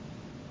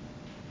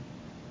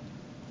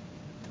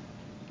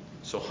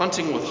So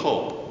hunting with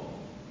hope.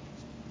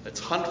 Let's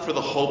hunt for the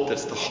hope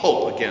that's the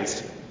hope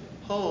against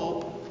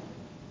hope.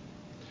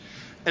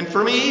 And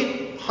for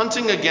me,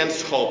 hunting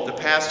against hope the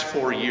past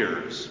 4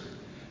 years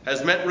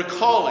has meant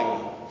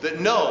recalling that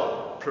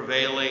no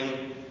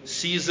prevailing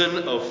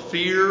season of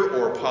fear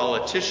or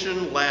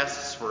politician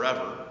lasts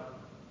forever.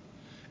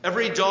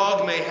 Every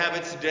dog may have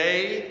its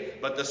day,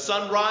 but the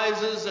sun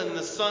rises and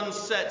the sun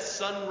sets,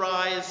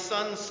 sunrise,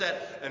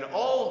 sunset, and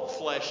all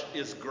flesh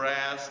is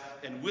grass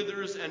and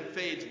withers and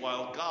fades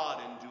while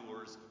God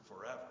endures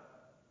forever.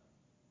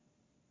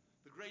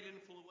 The great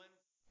influence.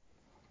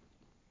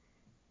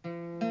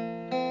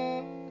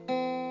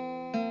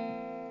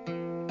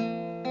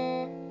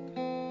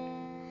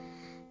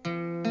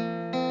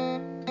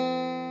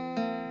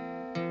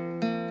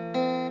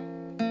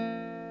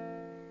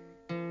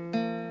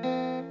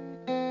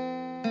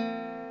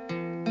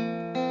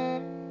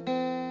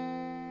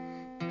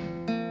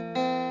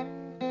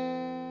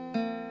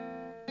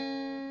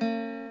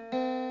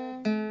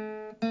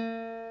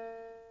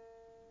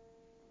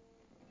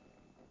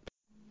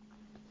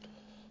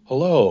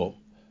 Hello,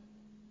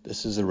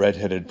 this is the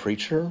redheaded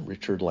preacher,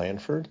 Richard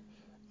Lanford,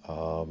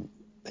 and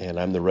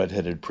I'm the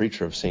redheaded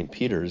preacher of St.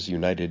 Peter's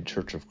United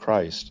Church of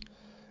Christ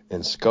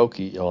in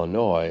Skokie,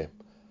 Illinois.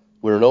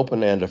 We're an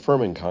open and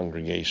affirming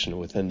congregation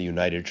within the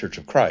United Church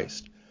of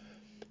Christ.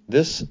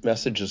 This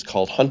message is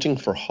called Hunting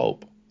for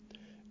Hope,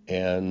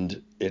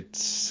 and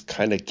it's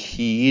kind of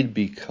keyed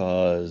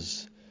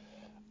because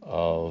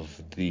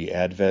of the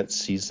Advent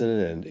season,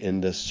 and in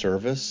this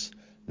service,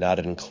 not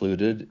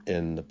included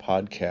in the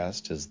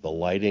podcast, is the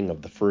lighting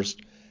of the first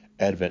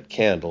Advent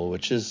candle,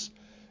 which is,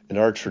 in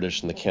our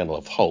tradition, the candle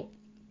of hope.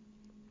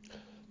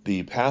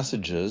 The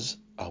passages,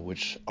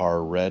 which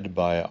are read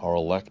by our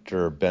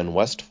lector, Ben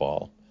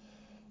Westphal,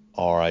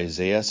 are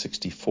Isaiah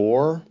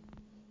 64,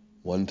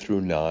 1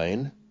 through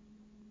 9,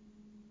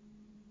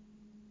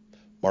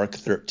 Mark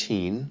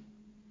 13,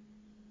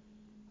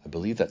 I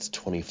believe that's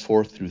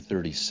 24 through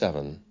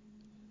 37,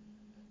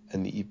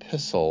 and the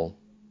epistle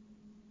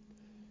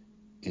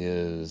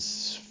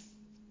is,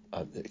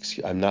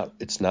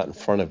 it's not in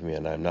front of me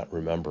and I'm not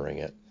remembering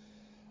it.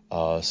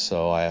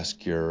 So I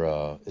ask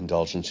your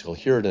indulgence. You'll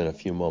hear it in a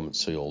few moments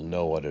so you'll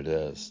know what it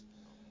is.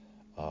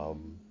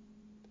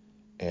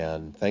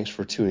 And thanks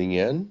for tuning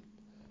in.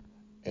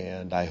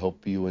 And I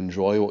hope you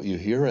enjoy what you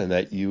hear and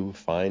that you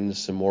find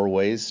some more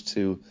ways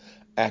to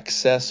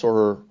access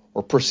or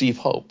perceive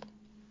hope.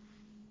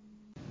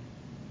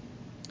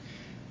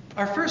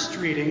 Our first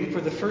reading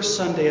for the first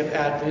Sunday of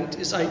Advent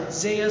is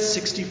Isaiah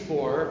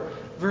 64,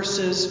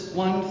 verses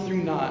 1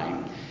 through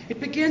 9.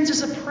 It begins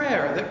as a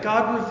prayer that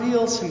God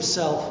reveals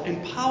himself in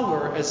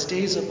power as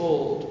days of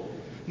old,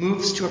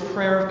 moves to a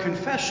prayer of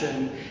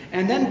confession,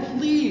 and then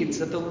pleads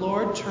that the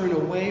Lord turn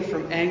away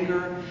from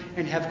anger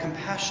and have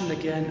compassion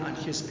again on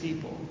his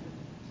people.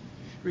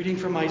 Reading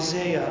from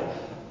Isaiah,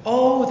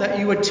 "Oh, that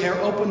you would tear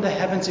open the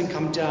heavens and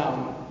come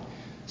down,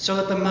 so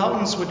that the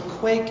mountains would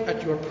quake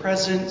at your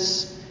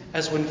presence,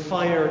 as when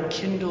fire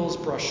kindles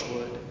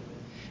brushwood,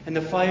 and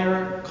the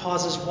fire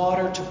causes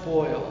water to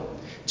boil,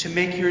 to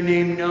make your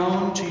name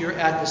known to your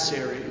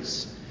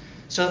adversaries,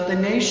 so that the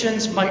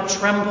nations might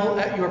tremble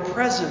at your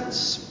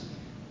presence.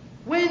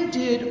 When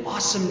did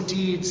awesome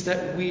deeds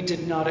that we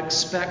did not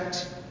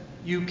expect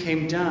you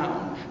came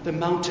down? The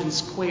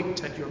mountains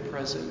quaked at your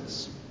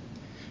presence.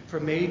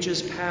 From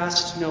ages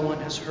past no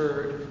one has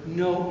heard,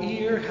 no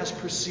ear has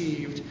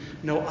perceived,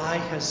 no eye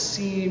has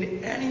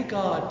seen any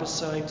God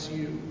besides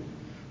you,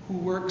 who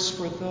works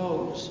for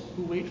those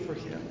who wait for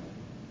him.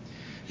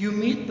 You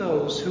meet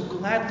those who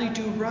gladly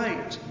do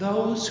right,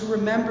 those who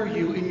remember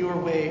you in your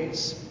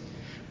ways.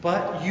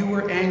 But you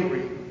were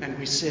angry, and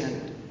we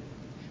sinned.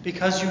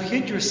 Because you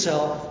hid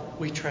yourself,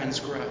 we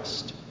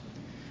transgressed.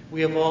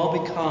 We have all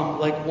become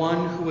like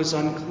one who is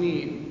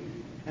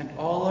unclean, and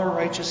all our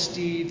righteous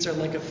deeds are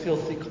like a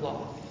filthy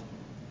cloth.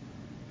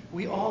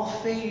 We all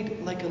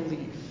fade like a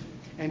leaf,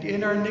 and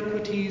in our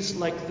iniquities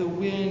like the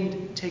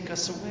wind take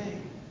us away.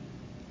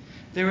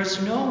 There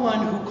is no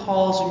one who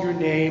calls in your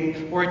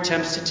name or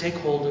attempts to take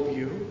hold of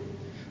you,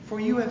 for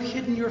you have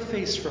hidden your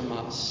face from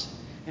us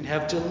and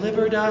have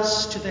delivered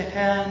us to the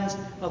hands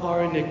of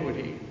our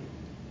iniquity.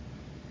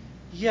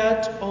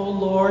 Yet, O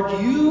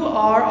Lord, you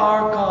are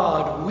our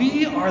God.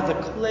 We are the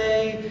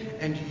clay,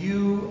 and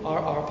you are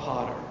our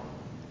potter.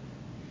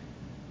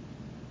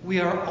 We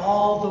are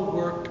all the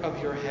work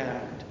of your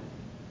hand.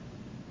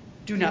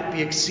 Do not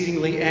be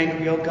exceedingly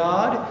angry, O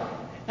God,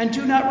 and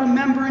do not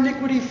remember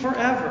iniquity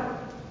forever.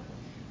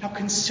 Now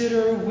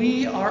consider,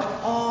 we are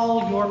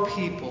all your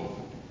people."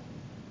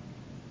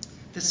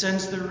 This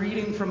ends the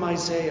reading from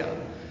Isaiah.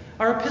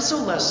 Our epistle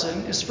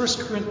lesson is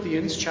 1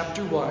 Corinthians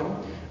chapter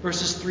 1,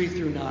 verses 3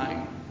 through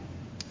 9.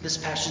 This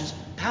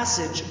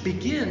passage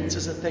begins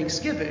as a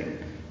thanksgiving,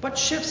 but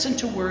shifts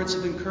into words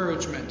of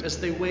encouragement as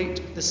they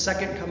wait the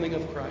second coming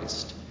of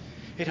Christ.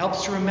 It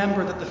helps to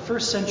remember that the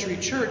first century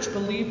church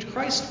believed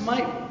Christ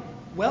might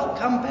well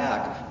come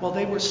back while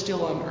they were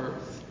still on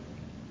earth.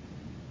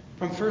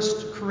 From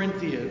 1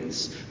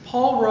 Corinthians,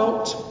 Paul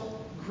wrote,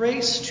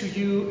 Grace to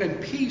you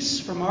and peace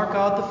from our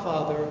God the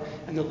Father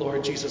and the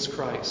Lord Jesus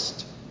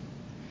Christ.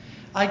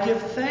 I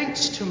give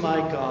thanks to my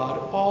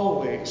God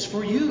always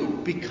for you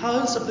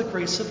because of the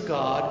grace of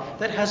God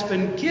that has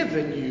been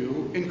given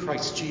you in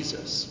Christ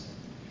Jesus.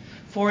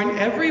 For in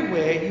every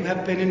way you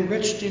have been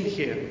enriched in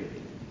him,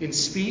 in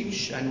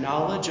speech and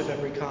knowledge of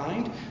every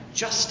kind,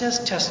 just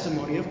as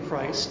testimony of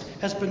Christ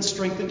has been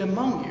strengthened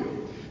among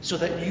you, so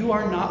that you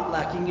are not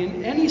lacking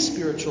in any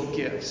spiritual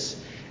gifts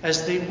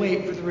as they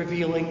wait for the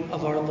revealing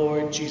of our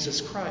Lord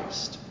Jesus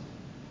Christ.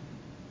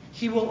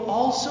 He will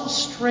also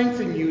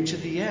strengthen you to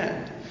the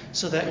end,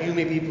 so that you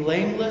may be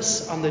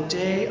blameless on the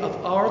day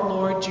of our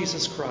Lord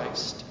Jesus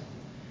Christ.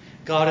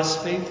 God is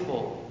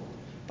faithful.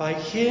 By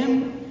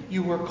him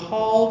you were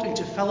called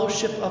into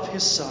fellowship of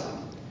his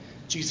Son,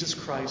 Jesus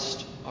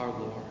Christ our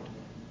Lord.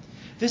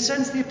 This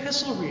ends the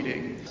epistle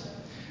reading.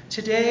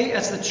 Today,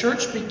 as the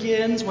church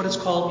begins what is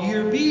called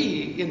Year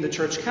B in the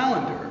church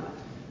calendar,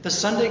 the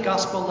Sunday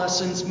gospel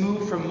lessons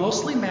move from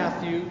mostly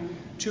Matthew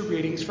to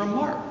readings from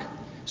Mark.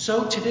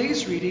 So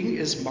today's reading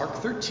is Mark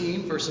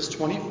 13, verses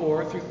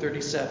 24 through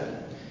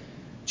 37.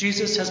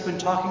 Jesus has been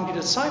talking to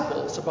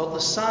disciples about the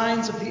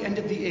signs of the end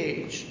of the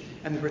age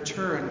and the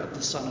return of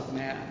the Son of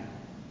Man.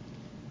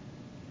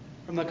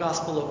 From the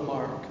Gospel of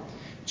Mark,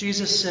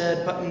 Jesus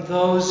said, "But in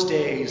those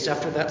days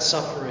after that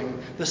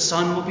suffering, the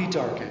sun will be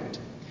darkened,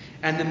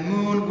 and the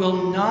moon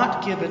will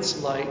not give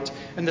its light,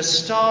 and the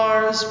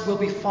stars will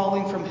be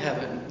falling from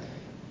heaven,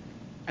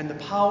 and the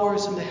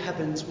powers in the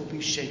heavens will be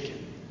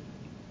shaken.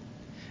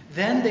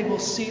 Then they will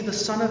see the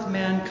Son of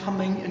Man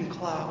coming in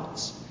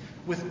clouds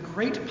with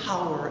great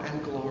power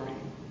and glory.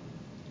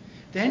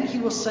 Then he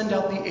will send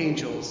out the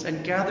angels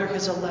and gather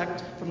his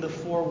elect from the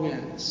four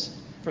winds,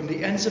 from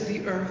the ends of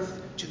the earth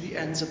to the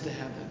ends of the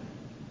heaven.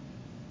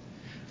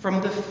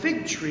 From the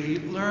fig tree,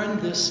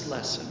 learn this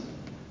lesson.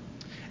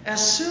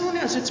 As soon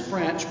as its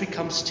branch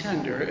becomes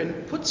tender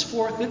and puts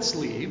forth its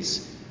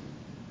leaves,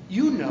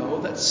 you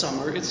know that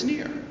summer is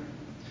near.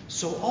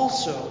 So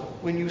also,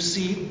 when you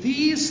see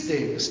these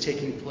things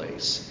taking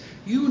place,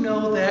 you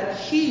know that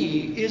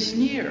he is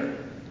near,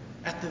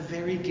 at the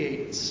very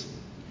gates.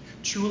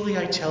 Truly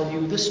I tell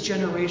you, this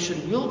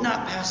generation will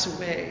not pass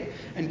away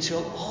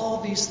until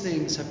all these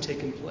things have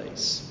taken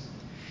place.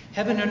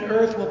 Heaven and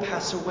earth will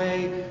pass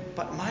away,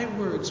 but my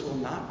words will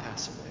not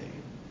pass away.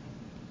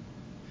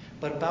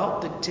 But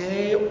about the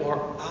day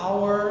or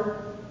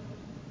hour,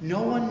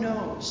 no one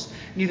knows,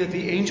 neither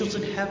the angels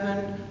in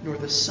heaven nor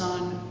the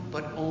Son,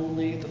 but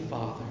only the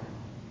Father.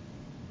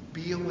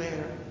 Be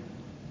aware,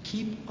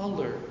 keep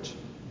alert,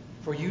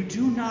 for you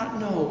do not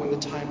know when the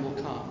time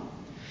will come.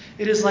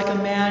 It is like a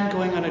man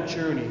going on a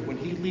journey when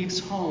he leaves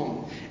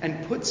home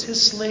and puts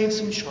his slaves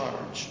in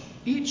charge,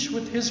 each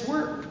with his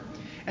work,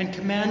 and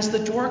commands the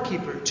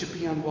doorkeeper to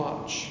be on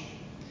watch.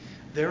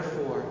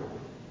 Therefore,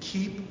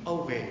 keep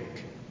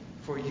awake,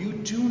 for you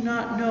do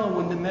not know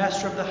when the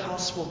master of the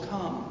house will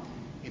come,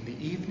 in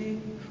the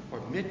evening, or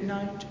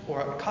midnight,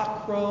 or at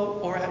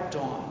cockcrow, or at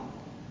dawn.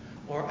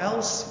 Or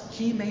else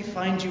he may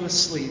find you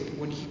asleep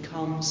when he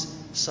comes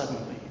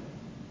suddenly.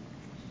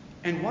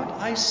 And what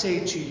I say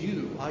to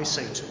you, I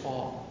say to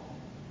all,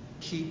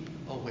 keep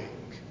awake."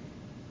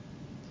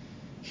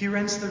 Here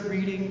ends the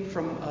reading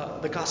from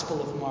the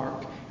Gospel of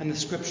Mark and the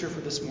scripture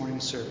for this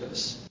morning's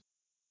service.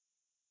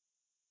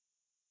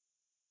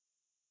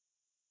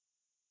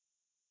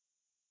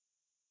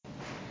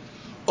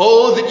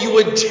 "Oh, that you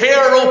would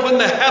tear open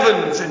the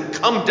heavens and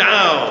come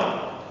down,"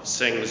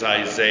 sings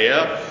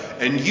Isaiah,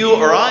 and you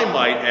or I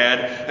might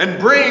add, and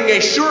bring a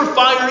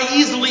surefire,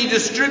 easily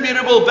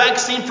distributable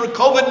vaccine for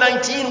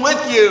COVID-19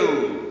 with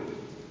you.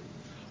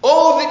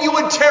 Oh, that you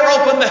would tear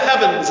open the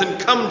heavens and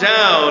come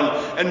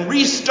down and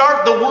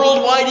restart the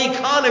worldwide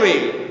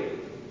economy.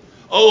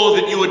 Oh,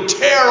 that you would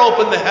tear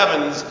open the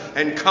heavens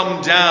and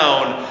come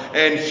down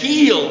and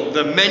heal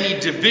the many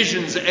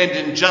divisions and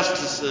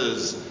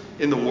injustices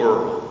in the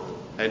world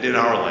and in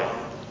our land.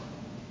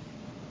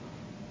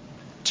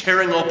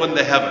 Tearing open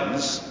the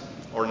heavens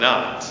or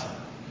not,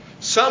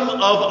 some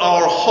of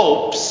our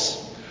hopes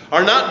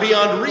are not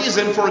beyond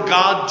reason for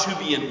God to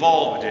be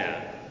involved in.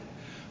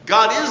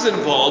 God is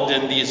involved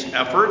in these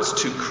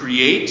efforts to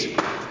create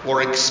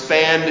or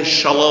expand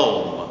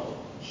shalom,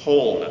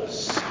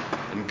 wholeness.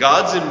 And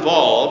God's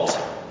involved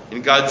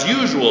in God's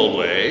usual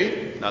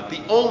way, not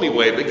the only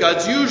way, but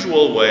God's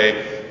usual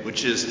way,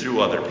 which is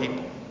through other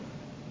people.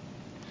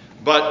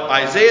 But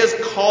Isaiah's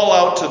call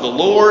out to the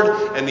Lord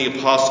and the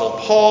Apostle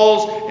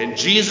Paul's and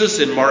Jesus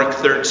in Mark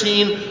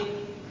 13,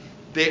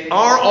 they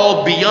are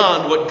all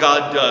beyond what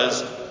God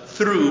does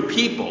through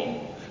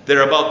people.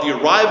 They're about the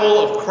arrival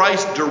of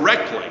Christ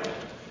directly,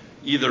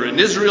 either in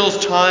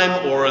Israel's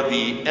time or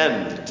the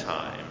end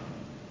time.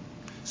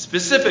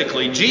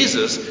 Specifically,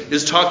 Jesus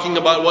is talking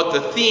about what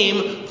the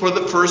theme for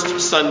the first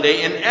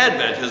Sunday in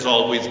Advent has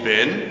always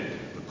been,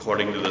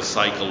 according to the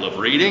cycle of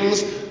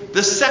readings,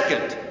 the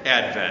second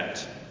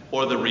Advent,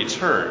 or the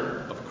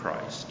return of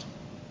Christ.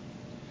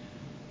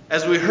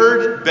 As we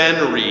heard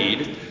Ben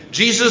read,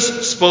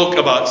 Jesus spoke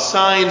about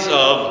signs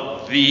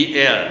of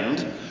the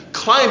end,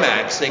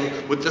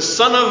 climaxing with the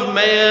Son of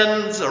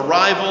Man's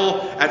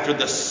arrival after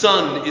the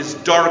sun is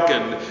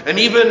darkened, and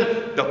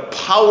even the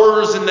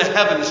powers in the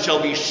heavens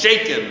shall be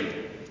shaken.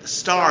 The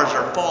stars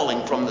are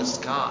falling from the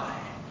sky.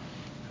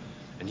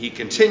 And he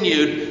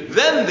continued,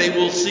 then they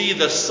will see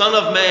the Son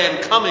of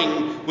Man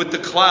coming with the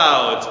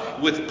clouds,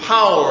 with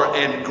power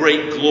and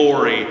great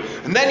glory.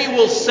 And then he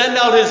will send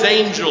out his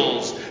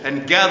angels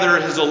and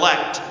gather his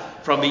elect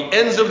from the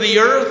ends of the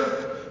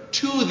earth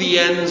to the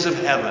ends of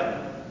heaven.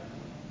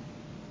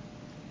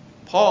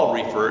 Paul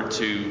referred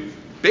to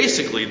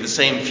basically the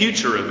same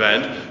future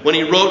event when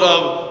he wrote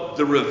of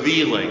the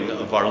revealing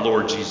of our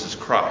Lord Jesus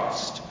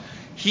Christ.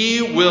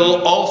 He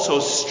will also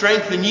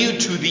strengthen you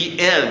to the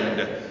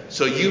end,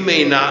 so you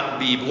may not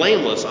be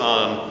blameless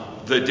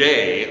on the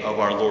day of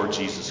our Lord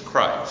Jesus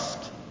Christ.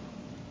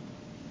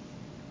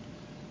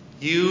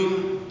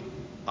 You,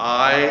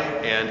 I,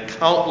 and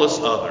countless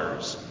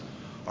others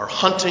are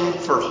hunting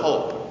for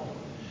hope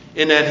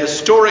in an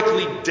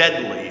historically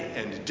deadly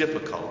and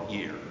difficult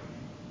year.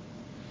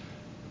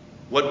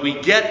 What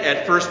we get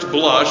at first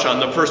blush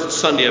on the first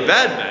Sunday of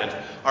Advent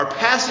are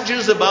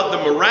passages about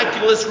the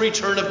miraculous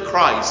return of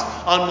Christ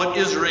on what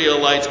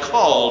Israelites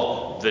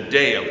called the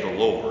day of the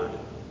Lord.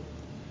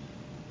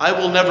 I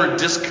will never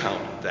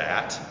discount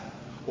that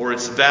or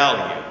its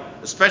value,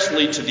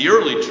 especially to the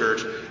early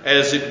church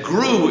as it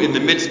grew in the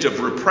midst of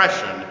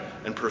repression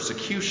and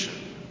persecution.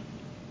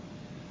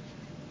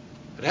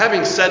 But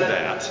having said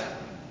that,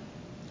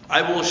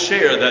 I will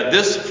share that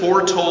this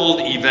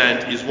foretold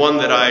event is one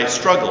that I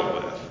struggle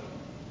with.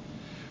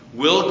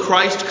 Will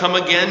Christ come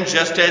again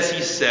just as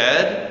he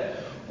said?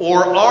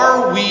 Or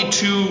are we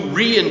to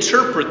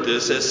reinterpret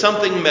this as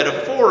something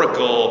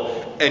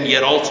metaphorical and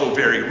yet also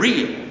very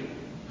real?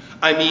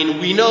 I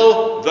mean, we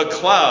know the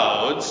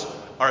clouds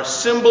are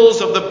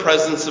symbols of the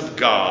presence of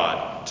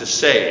God to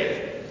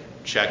save.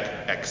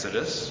 Check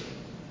Exodus.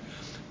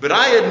 But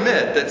I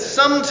admit that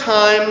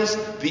sometimes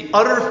the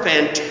utter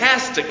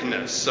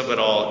fantasticness of it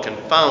all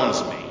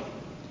confounds me.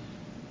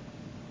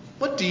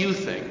 What do you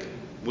think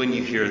when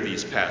you hear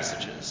these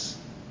passages?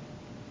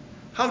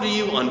 How do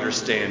you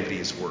understand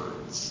these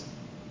words?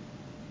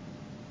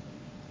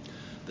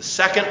 The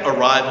second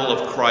arrival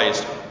of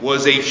Christ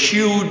was a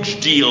huge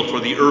deal for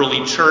the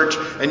early church,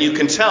 and you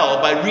can tell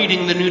by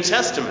reading the New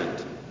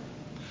Testament.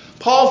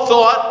 Paul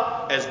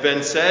thought, as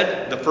Ben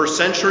said, the first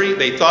century,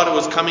 they thought it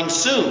was coming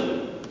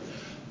soon.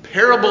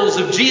 Parables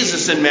of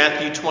Jesus in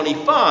Matthew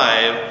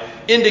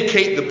 25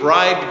 indicate the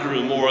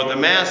bridegroom or the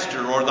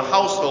master or the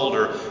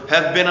householder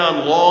have been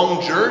on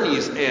long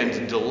journeys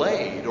and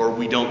delayed, or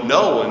we don't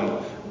know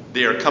when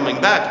they are coming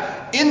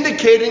back,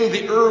 indicating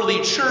the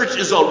early church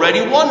is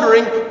already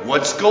wondering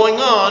what's going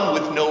on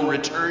with no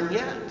return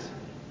yet.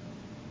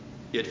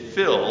 It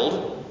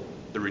filled,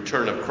 the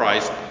return of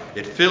Christ,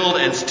 it filled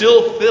and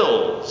still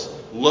fills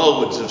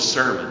loads of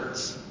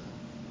sermons.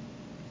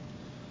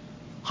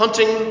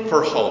 Hunting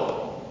for hope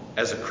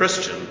as a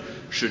Christian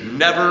should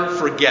never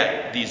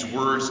forget these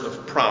words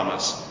of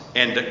promise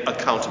and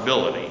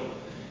accountability,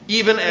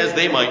 even as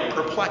they might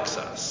perplex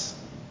us.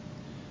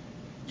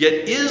 Yet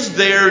is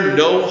there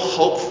no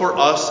hope for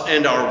us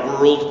and our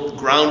world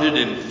grounded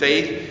in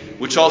faith,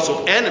 which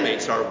also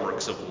animates our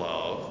works of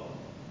love?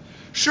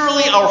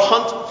 Surely our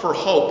hunt for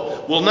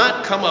hope will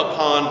not come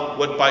upon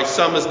what by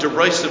some is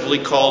derisively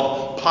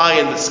called pie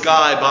in the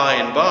sky by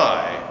and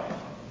by,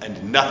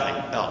 and nothing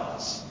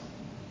else.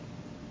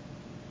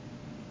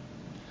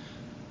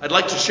 I'd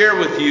like to share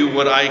with you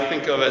what I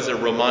think of as a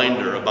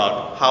reminder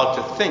about how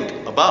to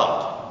think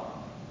about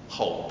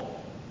hope.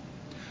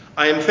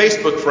 I am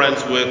Facebook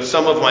friends with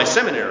some of my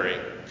seminary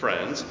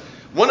friends,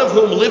 one of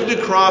whom lived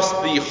across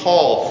the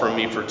hall from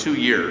me for 2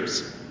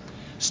 years.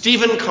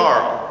 Stephen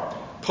Carl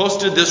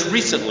posted this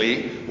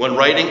recently when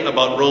writing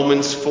about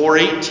Romans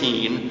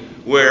 4:18,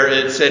 where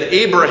it said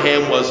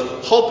Abraham was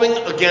hoping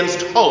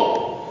against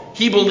hope.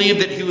 He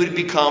believed that he would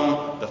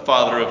become the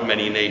father of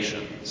many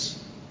nations.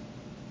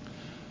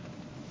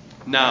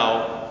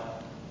 Now,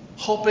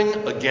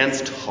 hoping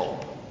against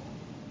hope.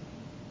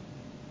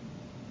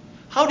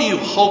 How do you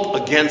hope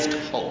against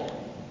hope?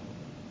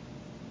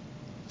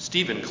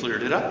 Stephen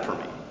cleared it up for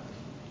me,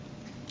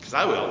 because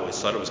I always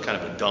thought it was kind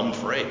of a dumb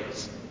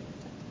phrase.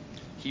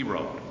 He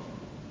wrote,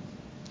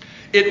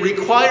 it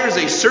requires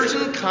a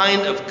certain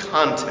kind of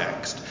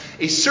context,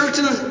 a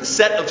certain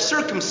set of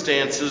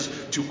circumstances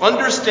to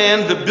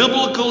understand the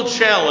biblical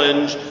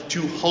challenge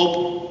to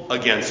hope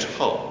against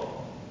hope.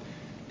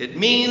 It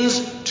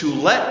means to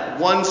let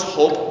one's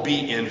hope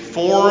be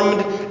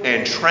informed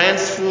and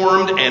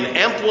transformed and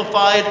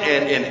amplified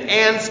and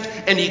enhanced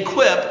and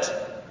equipped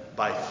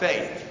by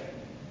faith.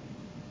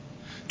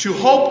 To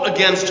hope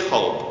against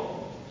hope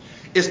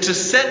is to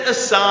set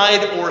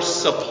aside or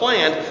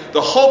supplant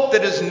the hope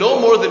that is no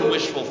more than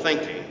wishful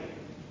thinking,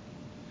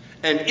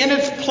 and in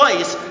its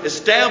place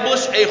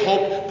establish a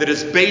hope that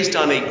is based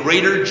on a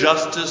greater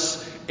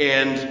justice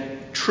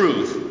and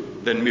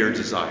truth than mere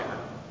desire.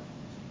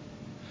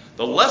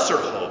 The lesser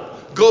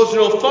hope goes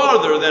no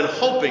farther than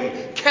hoping,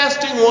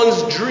 casting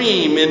one's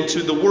dream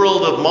into the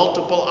world of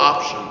multiple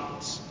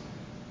options.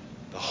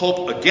 The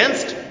hope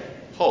against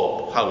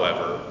hope,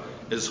 however,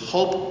 is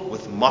hope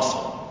with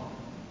muscle.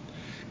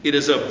 It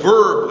is a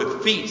verb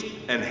with feet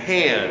and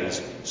hands,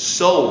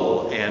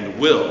 soul and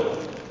will.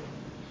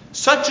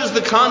 Such is the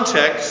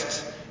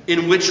context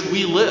in which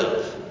we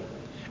live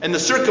and the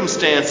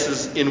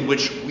circumstances in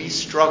which we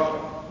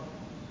struggle.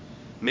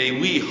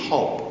 May we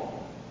hope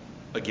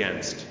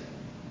against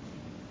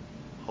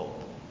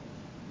hope.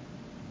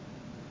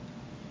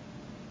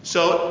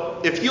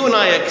 So, if you and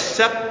I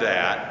accept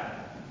that,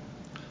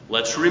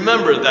 let's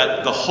remember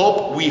that the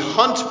hope we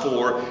hunt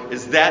for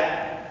is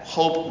that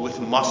hope with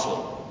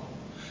muscle,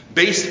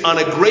 based on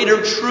a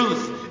greater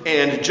truth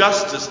and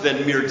justice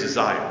than mere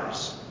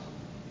desires.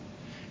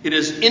 It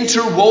is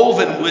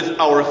interwoven with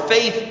our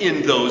faith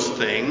in those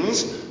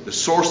things, the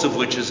source of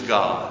which is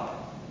God.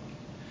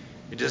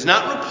 It does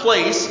not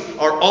replace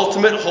our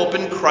ultimate hope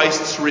in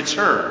Christ's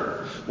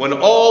return, when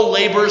all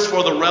labors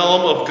for the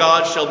realm of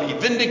God shall be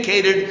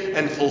vindicated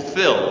and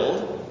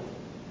fulfilled.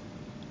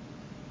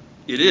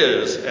 It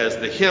is, as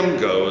the hymn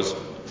goes,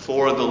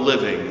 for the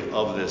living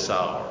of this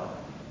hour.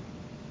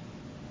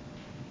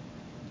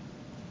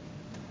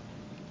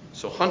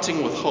 So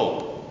hunting with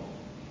hope.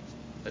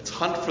 Let's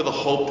hunt for the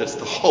hope that's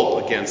the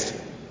hope against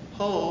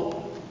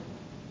hope.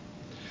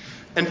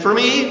 And for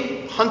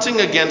me, hunting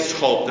against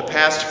hope the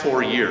past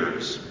 4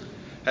 years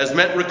has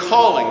meant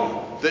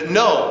recalling that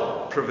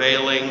no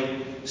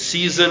prevailing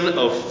season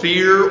of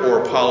fear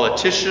or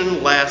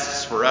politician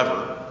lasts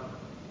forever.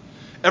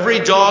 Every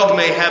dog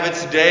may have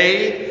its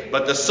day,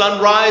 but the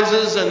sun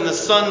rises and the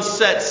sun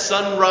sets,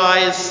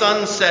 sunrise,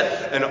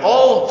 sunset, and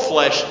all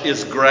flesh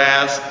is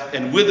grass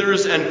and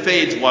withers and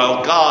fades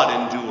while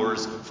God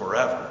endures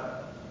forever.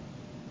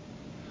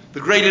 The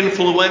great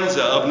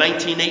influenza of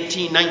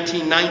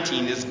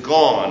 1918-1919 is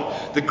gone.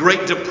 The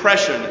Great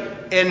Depression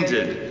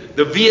ended.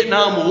 The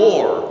Vietnam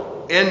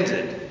War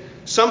ended.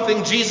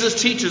 Something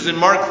Jesus teaches in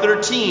Mark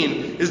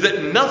 13 is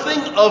that nothing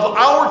of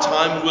our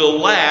time will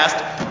last.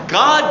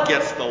 God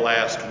gets the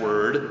last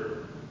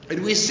word.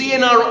 And we see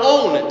in our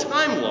own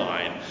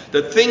timeline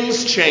that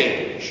things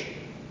change,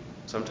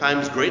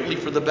 sometimes greatly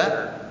for the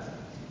better.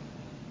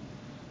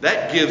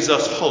 That gives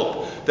us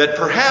hope that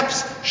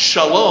perhaps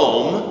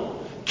shalom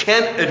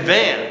can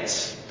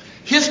advance.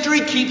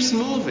 History keeps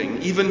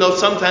moving, even though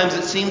sometimes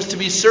it seems to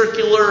be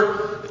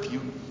circular.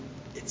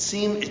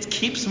 It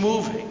keeps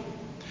moving.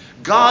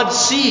 God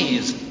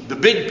sees the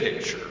big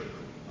picture,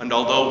 and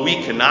although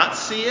we cannot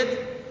see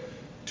it,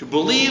 to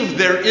believe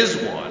there is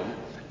one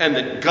and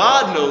that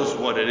God knows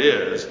what it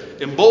is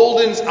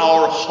emboldens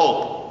our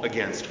hope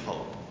against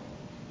hope.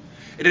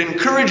 It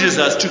encourages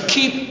us to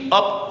keep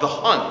up the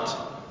hunt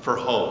for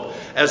hope.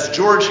 As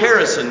George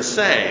Harrison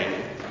sang,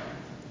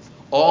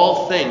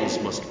 all things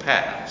must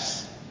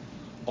pass.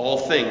 All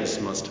things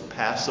must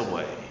pass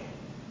away,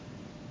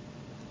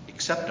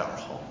 except our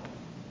hope.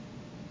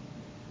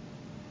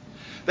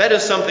 That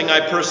is something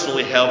I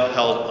personally have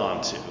held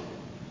on to.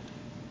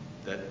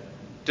 That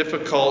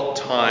difficult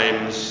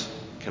times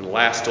can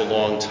last a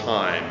long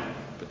time,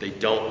 but they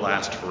don't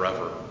last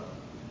forever.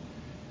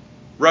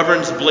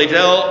 Reverends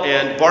Bladel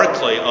and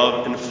Barclay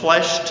of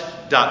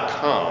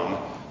Enfleshed.com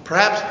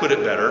perhaps put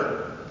it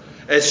better.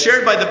 As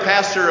shared by the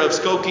pastor of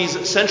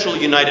Skokie's Central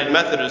United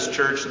Methodist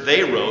Church,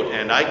 they wrote,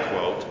 and I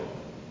quote,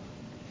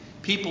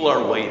 "People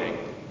are waiting.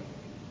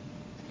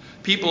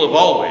 People have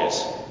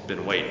always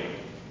been waiting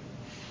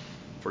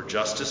for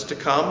justice to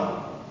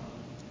come,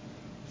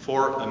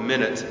 for a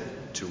minute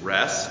to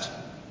rest,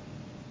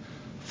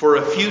 for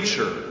a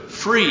future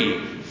free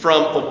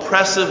from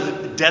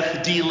oppressive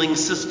death-dealing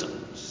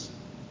systems.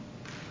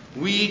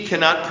 We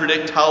cannot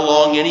predict how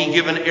long any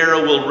given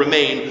era will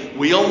remain.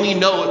 We only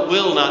know it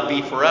will not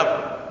be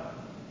forever.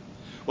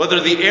 Whether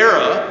the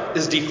era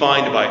is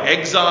defined by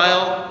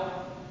exile,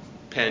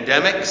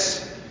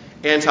 pandemics,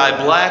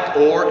 anti-black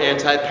or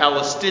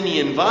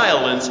anti-Palestinian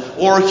violence,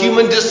 or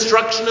human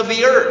destruction of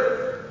the earth.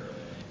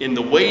 In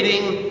the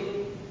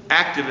waiting,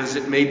 active as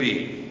it may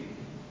be,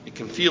 it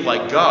can feel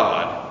like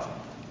God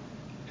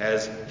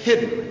has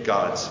hidden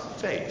God's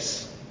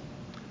face."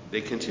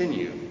 They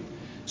continue.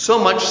 "So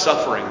much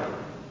suffering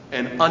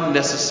and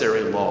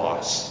unnecessary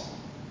loss.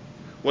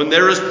 When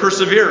there is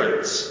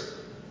perseverance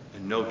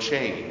and no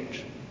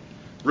change,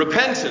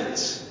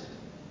 repentance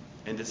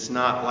and it's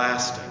not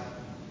lasting,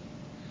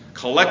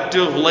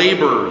 collective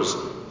labors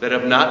that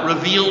have not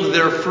revealed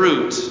their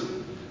fruit,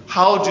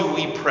 how do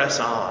we press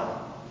on?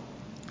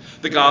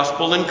 The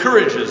gospel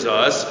encourages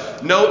us,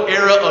 no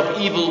era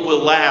of evil will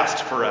last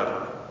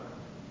forever.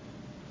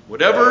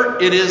 Whatever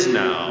it is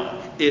now,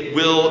 it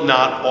will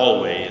not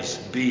always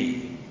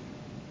be.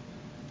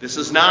 This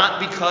is not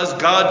because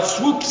God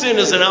swoops in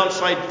as an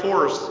outside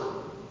force,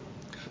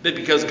 but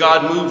because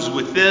God moves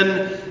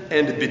within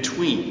and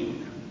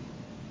between,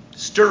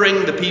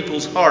 stirring the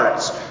people's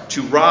hearts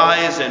to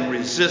rise and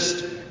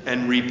resist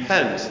and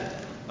repent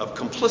of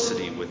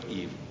complicity with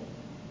evil."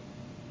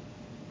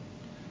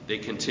 They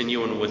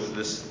continue, and with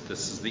this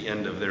is the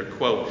end of their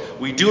quote.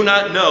 "We do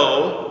not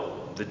know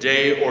the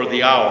day or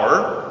the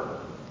hour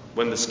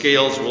when the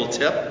scales will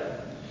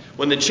tip,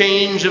 when the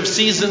change of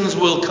seasons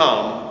will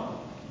come,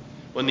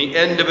 when the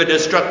end of a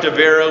destructive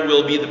era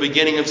will be the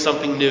beginning of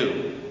something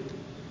new.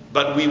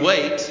 But we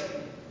wait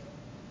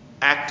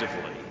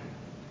actively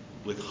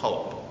with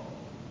hope.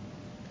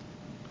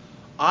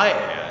 I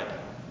add,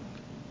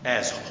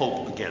 as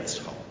hope against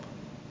hope.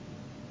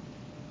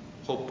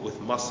 Hope with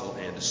muscle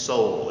and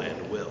soul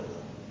and will.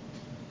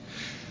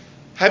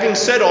 Having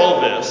said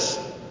all this,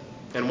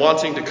 and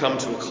wanting to come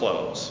to a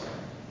close,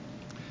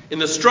 in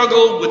the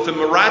struggle with the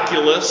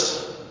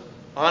miraculous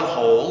on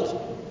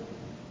hold,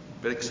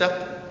 but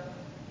accepted,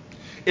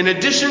 in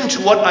addition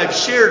to what I've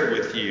shared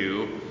with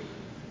you,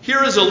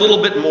 here is a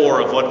little bit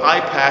more of what I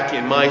pack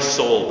in my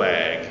soul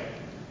bag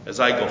as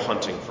I go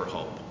hunting for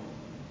hope.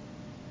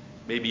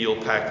 Maybe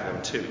you'll pack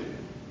them too.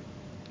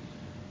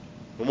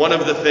 And one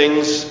of the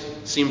things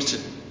seems to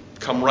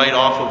come right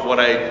off of what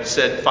I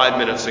said 5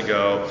 minutes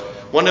ago.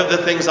 One of the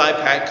things I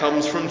pack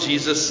comes from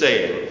Jesus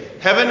saying,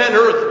 "Heaven and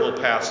earth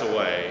will pass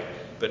away,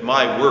 but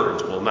my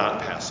words will not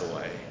pass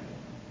away."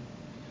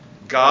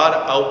 God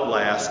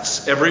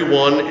outlasts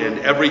everyone and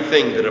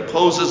everything that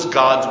opposes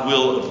God's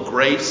will of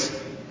grace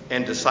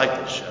and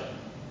discipleship.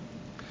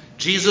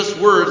 Jesus'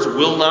 words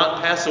will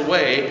not pass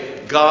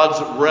away. God's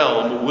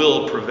realm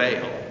will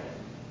prevail.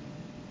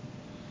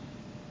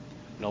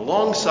 And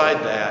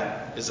alongside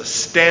that is a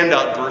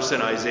standout verse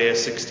in Isaiah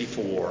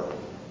 64.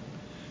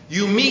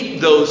 You meet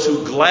those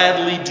who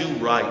gladly do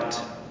right,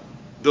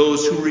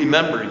 those who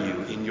remember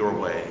you in your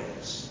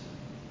ways.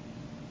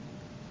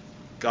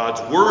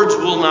 God's words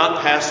will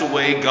not pass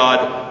away.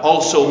 God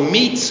also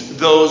meets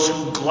those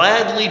who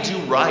gladly do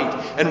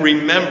right and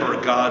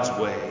remember God's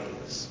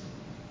ways.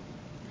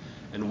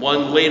 And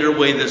one later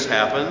way this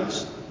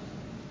happens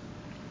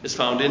is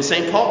found in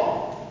St.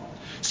 Paul.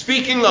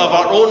 Speaking of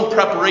our own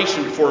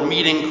preparation for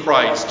meeting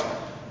Christ,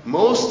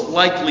 most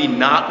likely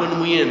not when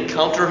we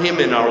encounter him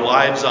in our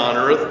lives on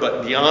earth,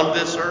 but beyond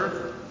this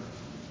earth,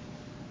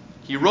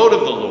 he wrote of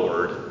the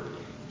Lord,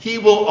 "He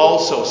will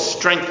also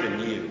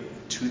strengthen you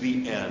to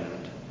the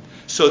end,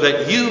 so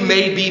that you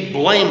may be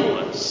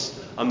blameless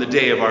on the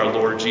day of our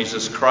Lord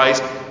Jesus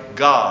Christ."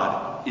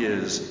 God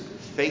is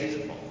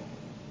faithful.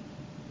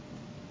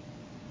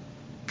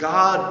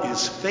 God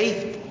is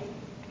faithful.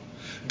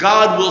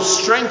 God will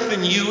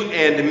strengthen you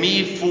and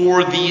me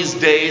for these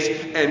days,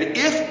 and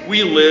if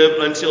we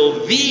live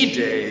until the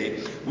day,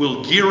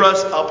 will gear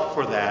us up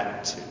for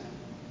that too.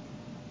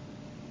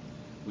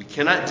 We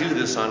cannot do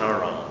this on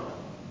our own,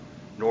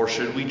 nor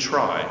should we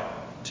try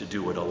to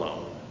do it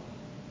alone.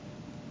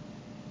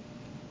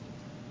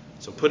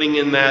 So putting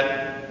in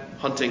that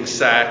hunting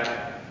sack,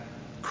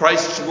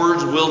 Christ's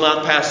words will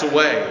not pass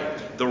away.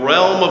 The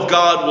realm of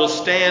God will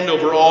stand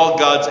over all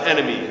God's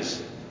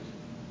enemies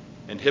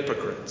and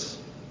hypocrites.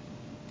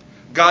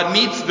 God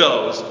meets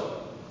those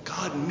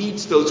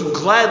who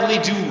gladly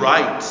do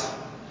right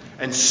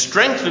and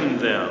strengthen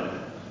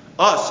them,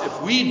 us,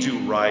 if we do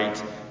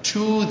right,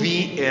 to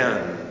the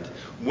end,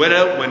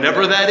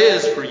 whenever that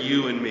is for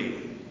you and me.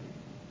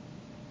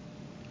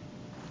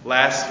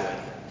 Lastly,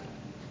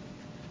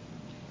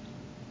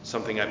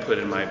 something I put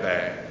in my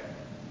bag.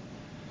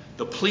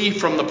 The plea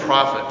from the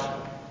prophet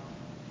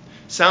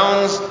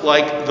sounds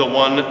like the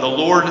one the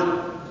Lord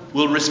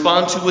will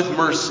respond to with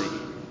mercy.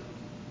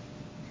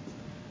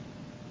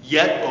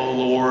 Yet, O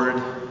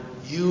Lord,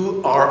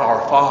 you are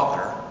our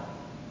Father.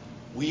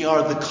 We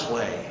are the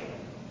clay.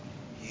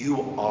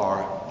 You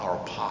are our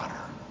potter.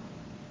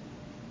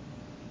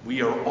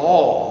 We are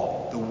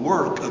all the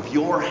work of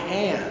your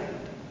hand.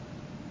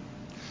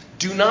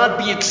 Do not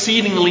be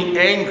exceedingly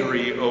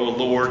angry, O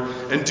Lord,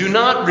 and do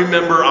not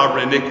remember our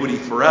iniquity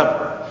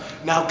forever.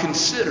 Now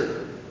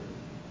consider,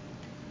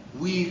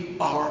 we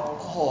are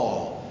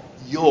all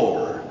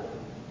your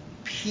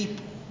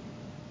people.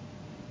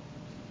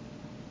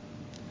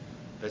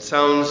 That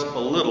sounds a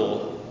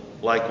little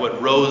like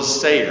what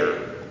Rose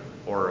Sayre,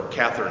 or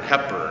Katharine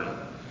Hepburn,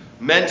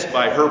 meant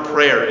by her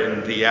prayer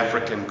in The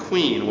African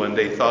Queen when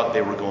they thought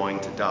they were going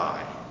to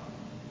die.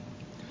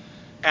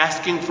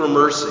 Asking for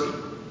mercy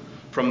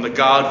from the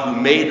God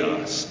who made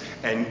us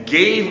and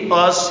gave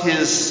us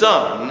his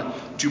Son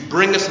to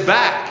bring us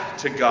back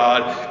to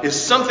God is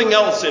something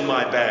else in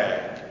my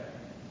bag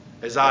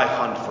as I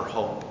hunt for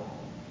hope.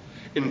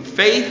 In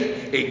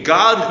faith, a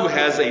God who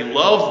has a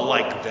love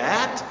like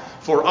that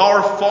for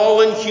our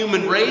fallen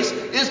human race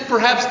is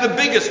perhaps the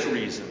biggest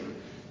reason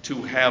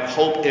to have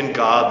hope in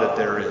God that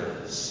there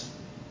is.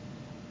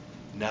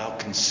 Now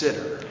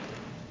consider,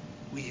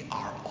 we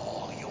are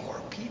all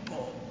your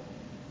people.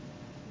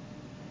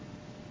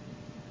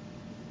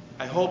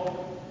 I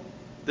hope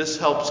this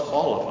helps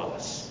all of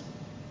us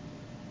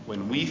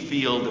when we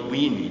feel that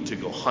we need to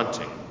go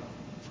hunting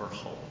for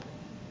hope.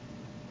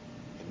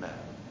 Amen.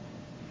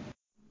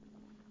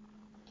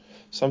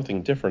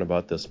 Something different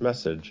about this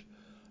message,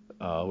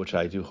 which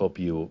I do hope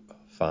you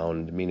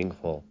found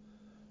meaningful,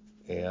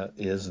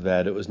 is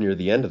that it was near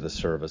the end of the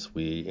service.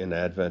 We, in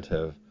Advent,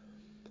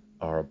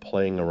 are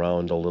playing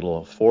around a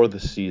little for the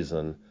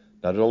season,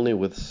 not only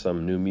with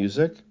some new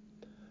music,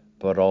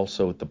 but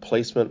also with the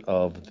placement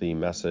of the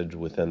message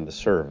within the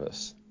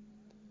service.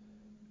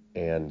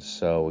 And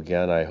so,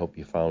 again, I hope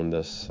you found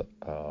this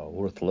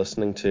worth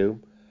listening to.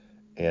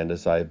 And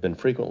as I've been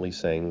frequently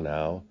saying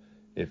now,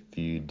 if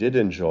you did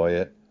enjoy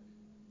it,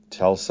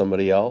 tell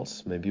somebody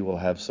else. Maybe we'll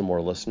have some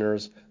more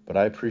listeners. But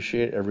I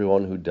appreciate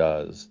everyone who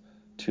does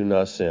tune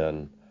us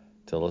in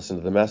to listen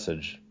to the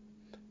message,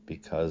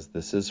 because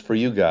this is for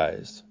you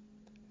guys.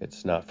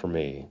 It's not for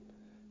me.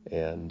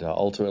 And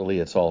ultimately,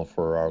 it's all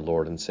for our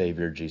Lord and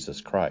Savior,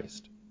 Jesus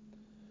Christ.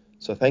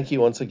 So thank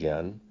you once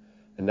again.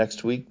 And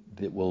next week,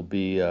 it will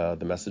be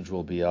the message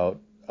will be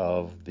out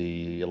of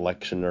the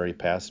lectionary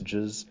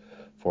passages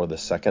for the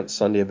second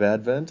Sunday of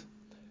Advent.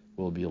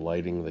 We'll be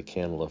lighting the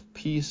candle of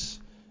peace,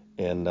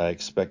 and I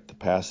expect the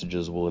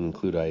passages will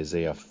include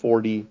Isaiah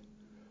 40,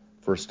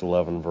 first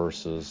 11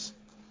 verses,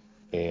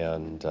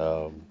 and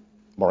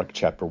Mark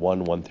chapter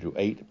 1, 1 through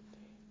 8.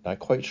 Not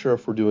quite sure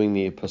if we're doing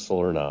the epistle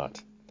or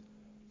not.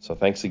 So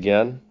thanks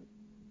again,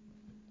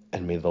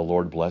 and may the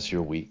Lord bless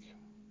your week.